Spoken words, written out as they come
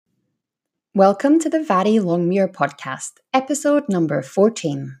Welcome to the Vari Longmuir podcast, episode number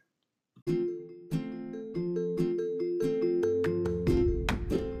 14.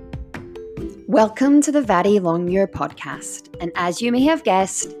 Welcome to the Vari Longmuir podcast, and as you may have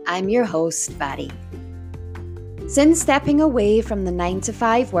guessed, I'm your host, Vari. Since stepping away from the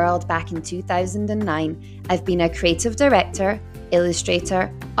 9-to-5 world back in 2009, I've been a creative director, illustrator,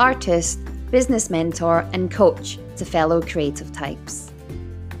 artist, business mentor, and coach to fellow creative types.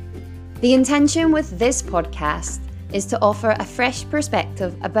 The intention with this podcast is to offer a fresh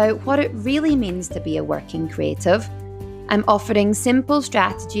perspective about what it really means to be a working creative. I'm offering simple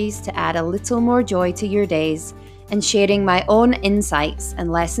strategies to add a little more joy to your days and sharing my own insights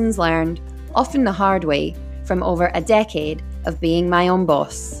and lessons learned, often the hard way, from over a decade of being my own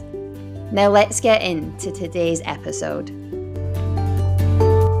boss. Now let's get into today's episode.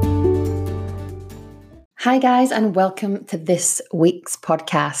 Hi guys, and welcome to this week's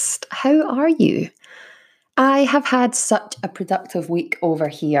podcast. How are you? I have had such a productive week over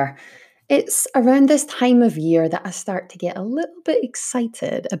here. It's around this time of year that I start to get a little bit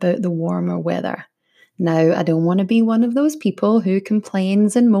excited about the warmer weather. Now, I don't want to be one of those people who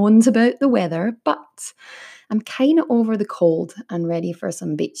complains and moans about the weather, but I'm kind of over the cold and ready for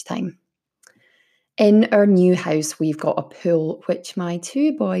some beach time. In our new house, we've got a pool, which my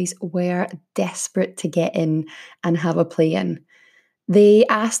two boys were desperate to get in and have a play in. They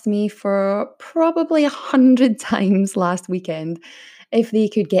asked me for probably 100 times last weekend if they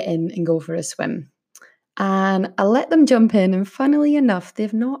could get in and go for a swim. And I let them jump in, and funnily enough,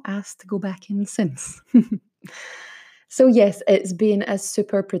 they've not asked to go back in since. So yes, it's been a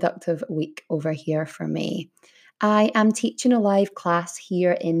super productive week over here for me. I am teaching a live class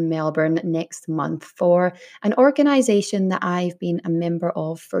here in Melbourne next month for an organisation that I've been a member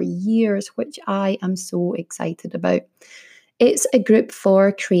of for years, which I am so excited about. It's a group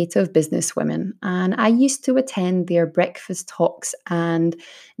for creative businesswomen, and I used to attend their breakfast talks and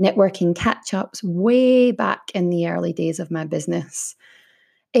networking catch-ups way back in the early days of my business.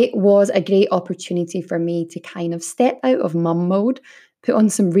 It was a great opportunity for me to kind of step out of mum mode, put on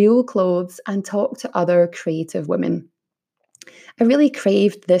some real clothes, and talk to other creative women. I really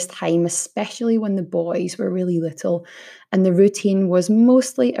craved this time, especially when the boys were really little and the routine was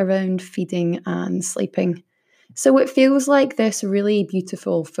mostly around feeding and sleeping. So it feels like this really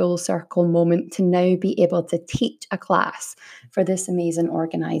beautiful full circle moment to now be able to teach a class for this amazing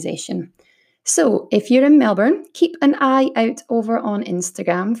organisation. So if you're in Melbourne, keep an eye out over on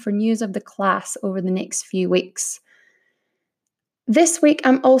Instagram for news of the class over the next few weeks. This week,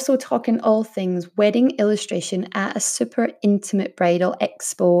 I'm also talking all things wedding illustration at a super intimate bridal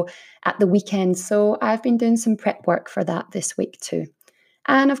expo at the weekend. So I've been doing some prep work for that this week too.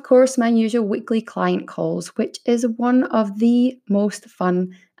 And of course, my usual weekly client calls, which is one of the most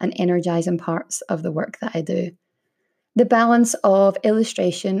fun and energizing parts of the work that I do. The balance of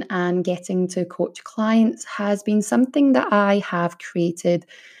illustration and getting to coach clients has been something that I have created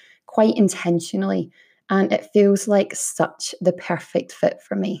quite intentionally, and it feels like such the perfect fit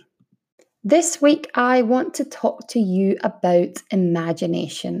for me. This week, I want to talk to you about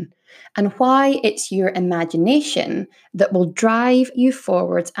imagination and why it's your imagination that will drive you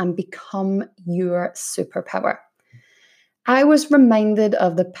forward and become your superpower. I was reminded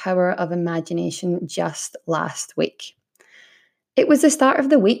of the power of imagination just last week. It was the start of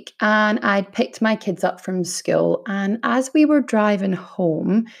the week and I'd picked my kids up from school, and as we were driving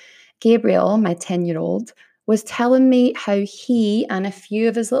home, Gabriel, my 10-year-old, was telling me how he and a few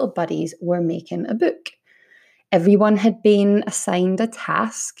of his little buddies were making a book. Everyone had been assigned a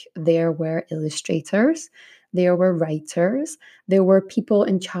task. There were illustrators, there were writers, there were people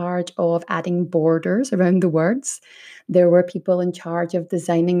in charge of adding borders around the words, there were people in charge of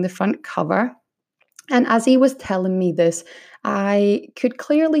designing the front cover. And as he was telling me this, I could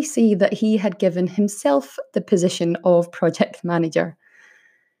clearly see that he had given himself the position of project manager.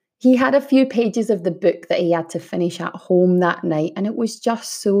 He had a few pages of the book that he had to finish at home that night, and it was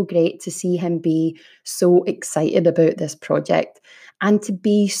just so great to see him be so excited about this project and to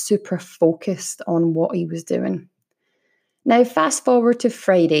be super focused on what he was doing. Now, fast forward to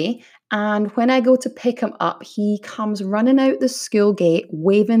Friday, and when I go to pick him up, he comes running out the school gate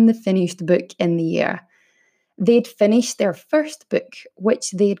waving the finished book in the air. They'd finished their first book, which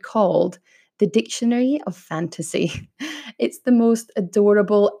they'd called The Dictionary of Fantasy. It's the most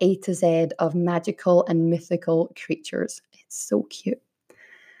adorable A to Z of magical and mythical creatures. It's so cute.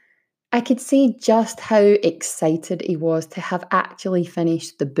 I could see just how excited he was to have actually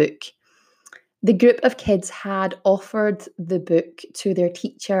finished the book. The group of kids had offered the book to their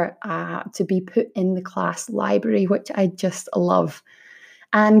teacher to be put in the class library, which I just love.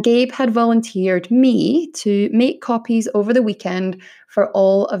 And Gabe had volunteered me to make copies over the weekend for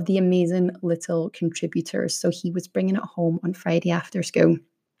all of the amazing little contributors. So he was bringing it home on Friday after school.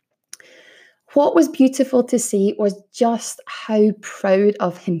 What was beautiful to see was just how proud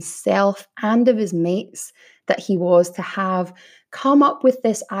of himself and of his mates that he was to have come up with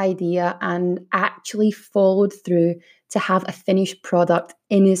this idea and actually followed through to have a finished product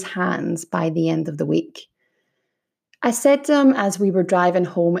in his hands by the end of the week. I said to him as we were driving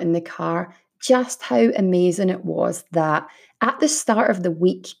home in the car just how amazing it was that at the start of the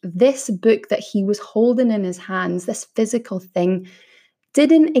week, this book that he was holding in his hands, this physical thing,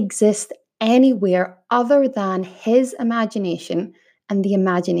 didn't exist anywhere other than his imagination and the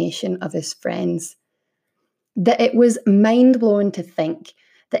imagination of his friends. That it was mind blowing to think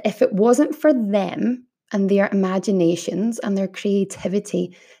that if it wasn't for them and their imaginations and their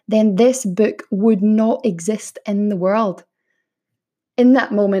creativity, then this book would not exist in the world. In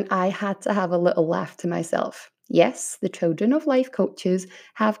that moment, I had to have a little laugh to myself. Yes, the children of life coaches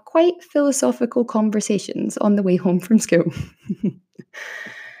have quite philosophical conversations on the way home from school.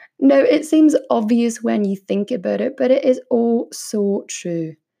 Now, it seems obvious when you think about it, but it is oh so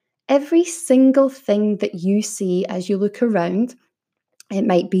true. Every single thing that you see as you look around, it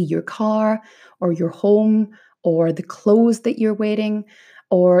might be your car or your home or the clothes that you're wearing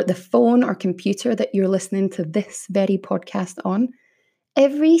or the phone or computer that you're listening to this very podcast on.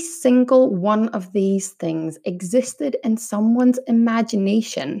 Every single one of these things existed in someone's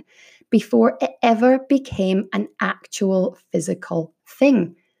imagination before it ever became an actual physical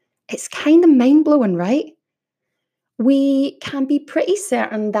thing. It's kind of mind blowing, right? We can be pretty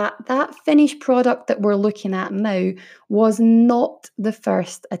certain that that finished product that we're looking at now was not the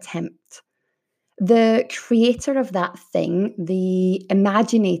first attempt. The creator of that thing, the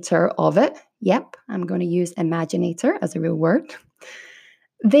imaginator of it, yep, I'm going to use imaginator as a real word.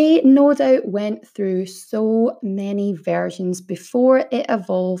 They no doubt went through so many versions before it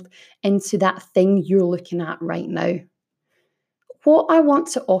evolved into that thing you're looking at right now. What I want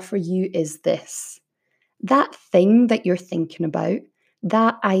to offer you is this. That thing that you're thinking about,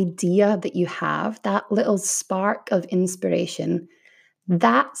 that idea that you have, that little spark of inspiration,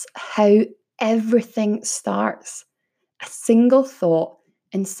 that's how everything starts. A single thought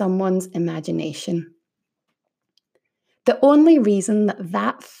in someone's imagination. The only reason that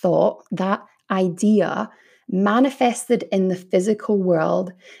that thought, that idea, manifested in the physical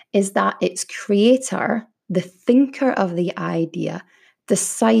world is that its creator, the thinker of the idea,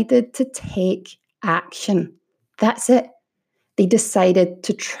 decided to take action. That's it. They decided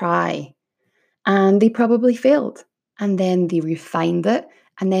to try and they probably failed. And then they refined it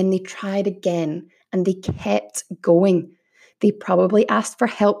and then they tried again and they kept going. They probably asked for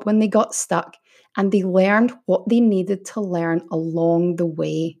help when they got stuck and they learned what they needed to learn along the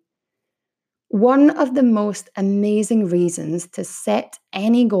way. One of the most amazing reasons to set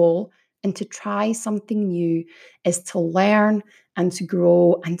any goal and to try something new is to learn and to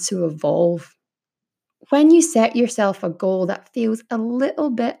grow and to evolve. When you set yourself a goal that feels a little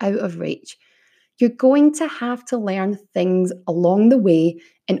bit out of reach, you're going to have to learn things along the way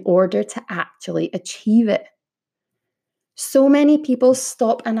in order to actually achieve it. So many people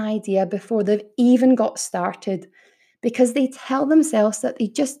stop an idea before they've even got started because they tell themselves that they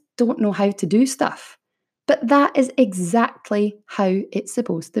just don't know how to do stuff. But that is exactly how it's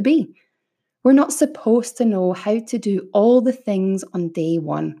supposed to be. We're not supposed to know how to do all the things on day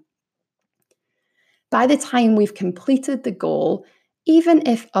one. By the time we've completed the goal, even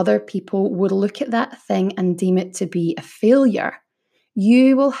if other people would look at that thing and deem it to be a failure,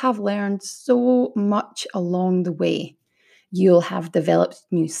 you will have learned so much along the way. You'll have developed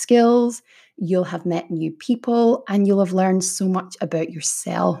new skills, you'll have met new people, and you'll have learned so much about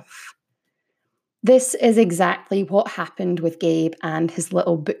yourself. This is exactly what happened with Gabe and his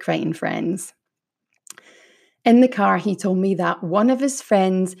little book writing friends. In the car, he told me that one of his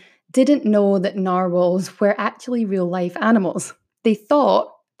friends didn't know that narwhals were actually real life animals. They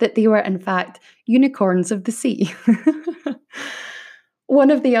thought that they were, in fact, unicorns of the sea.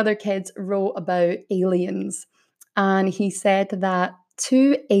 One of the other kids wrote about aliens, and he said that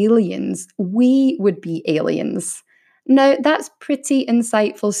to aliens, we would be aliens. Now, that's pretty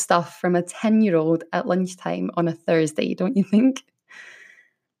insightful stuff from a 10-year-old at lunchtime on a Thursday, don't you think?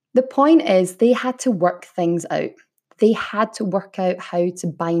 The point is, they had to work things out. They had to work out how to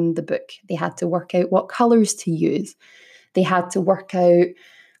bind the book. They had to work out what colours to use. They had to work out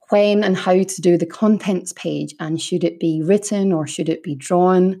when and how to do the contents page, and should it be written or should it be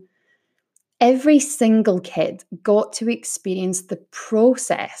drawn. Every single kid got to experience the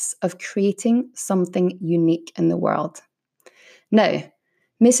process of creating something unique in the world. Now,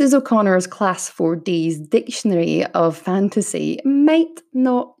 Mrs. O'Connor's Class 4D's Dictionary of Fantasy might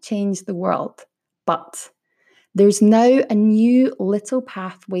not change the world, but there's now a new little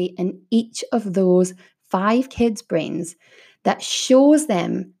pathway in each of those 5 kids' brains that shows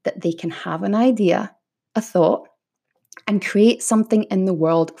them that they can have an idea, a thought, and create something in the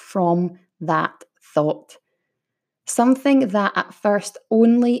world from that thought. Something that at first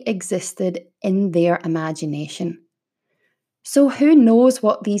only existed in their imagination. So who knows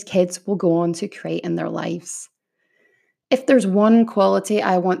what these kids will go on to create in their lives? If there's one quality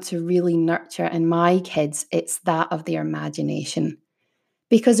I want to really nurture in my kids, it's that of their imagination.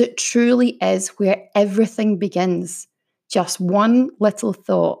 Because it truly is where everything begins. Just one little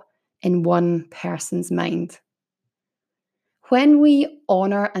thought in one person's mind. When we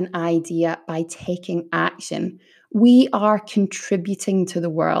honour an idea by taking action, we are contributing to the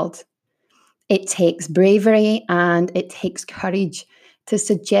world. It takes bravery and it takes courage to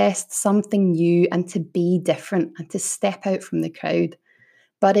suggest something new and to be different and to step out from the crowd.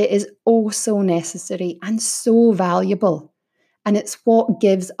 But it is also necessary and so valuable. And it's what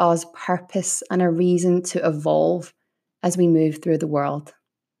gives us purpose and a reason to evolve as we move through the world.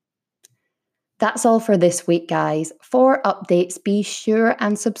 That's all for this week, guys. For updates, be sure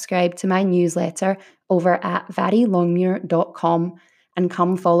and subscribe to my newsletter over at varylongmuir.com and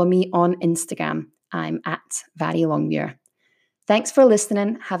come follow me on Instagram. I'm at varylongmuir. Thanks for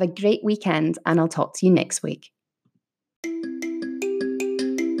listening. Have a great weekend, and I'll talk to you next week.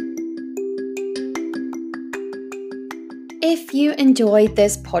 If you enjoyed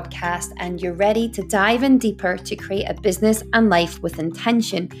this podcast and you're ready to dive in deeper to create a business and life with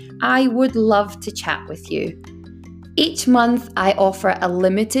intention, I would love to chat with you. Each month, I offer a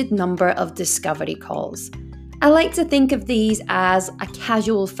limited number of discovery calls. I like to think of these as a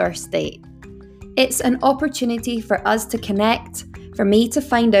casual first date. It's an opportunity for us to connect, for me to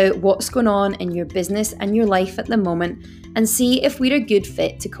find out what's going on in your business and your life at the moment, and see if we're a good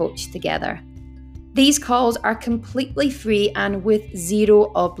fit to coach together. These calls are completely free and with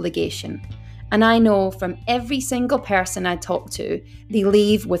zero obligation. And I know from every single person I talk to, they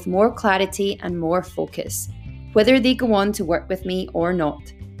leave with more clarity and more focus, whether they go on to work with me or not.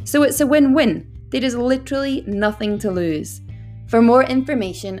 So it's a win-win. There is literally nothing to lose. For more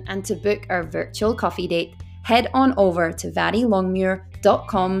information and to book our virtual coffee date, head on over to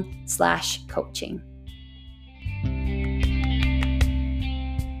varylongmuir.com/coaching.